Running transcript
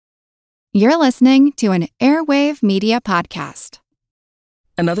You're listening to an Airwave Media Podcast.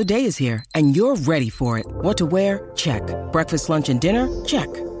 Another day is here, and you're ready for it. What to wear? Check. Breakfast, lunch, and dinner? Check.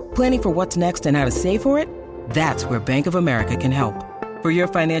 Planning for what's next and how to save for it? That's where Bank of America can help. For your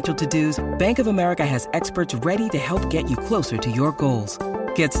financial to-dos, Bank of America has experts ready to help get you closer to your goals.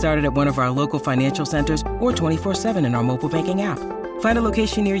 Get started at one of our local financial centers or 24/7 in our mobile banking app. Find a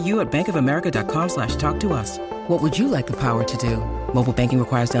location near you at bankofamerica.com/talktous. What would you like the power to do? Mobile banking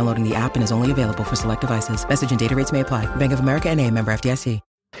requires downloading the app and is only available for select devices. Message and data rates may apply. Bank of America N.A., member FDIC.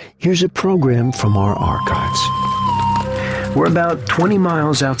 Here's a program from our archives. We're about 20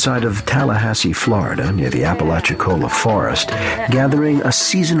 miles outside of Tallahassee, Florida, near the Apalachicola Forest, gathering a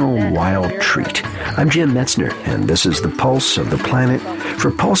seasonal wild treat. I'm Jim Metzner, and this is the Pulse of the Planet.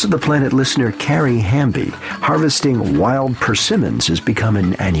 For Pulse of the Planet listener Carrie Hamby, harvesting wild persimmons has become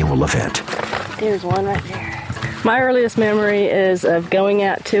an annual event. There's one right there. My earliest memory is of going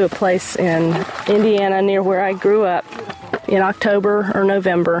out to a place in Indiana near where I grew up in October or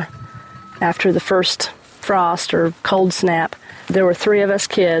November after the first frost or cold snap. There were 3 of us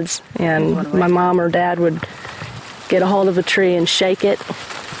kids, and my mom or dad would get a hold of a tree and shake it,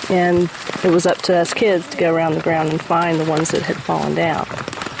 and it was up to us kids to go around the ground and find the ones that had fallen down.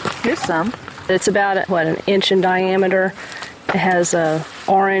 Here's some. It's about, an inch in diameter. It has a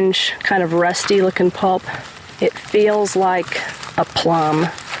orange, kind of rusty-looking pulp. It feels like a plum.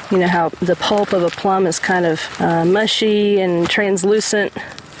 You know how the pulp of a plum is kind of mushy and translucent.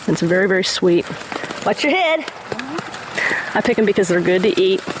 It's very, very sweet. Watch your head. I pick them because they're good to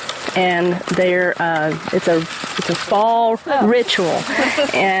eat, and they're it's a fall ritual.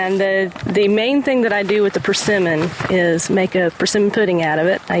 And the main thing that I do with the persimmon is make a persimmon pudding out of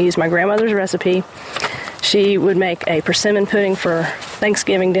it. I use my grandmother's recipe. She would make a persimmon pudding for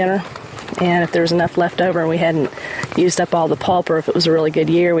Thanksgiving dinner, and if there was enough left over and we hadn't used up all the pulp, or if it was a really good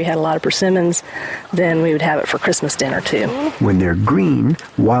year, we had a lot of persimmons, then we would have it for Christmas dinner too. When they're green,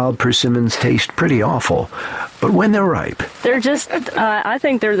 wild persimmons taste pretty awful, but when they're ripe, they're just, I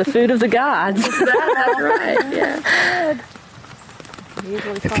think they're the food of the gods. That's right, yeah.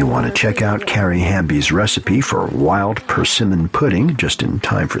 if you want to check out Carrie Hamby's recipe for wild persimmon pudding just in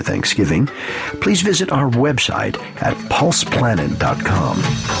time for Thanksgiving, please visit our website at pulseplanet.com.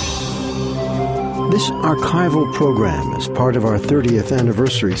 This archival program is part of our 30th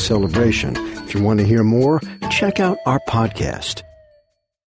anniversary celebration. If you want to hear more, check out our podcast.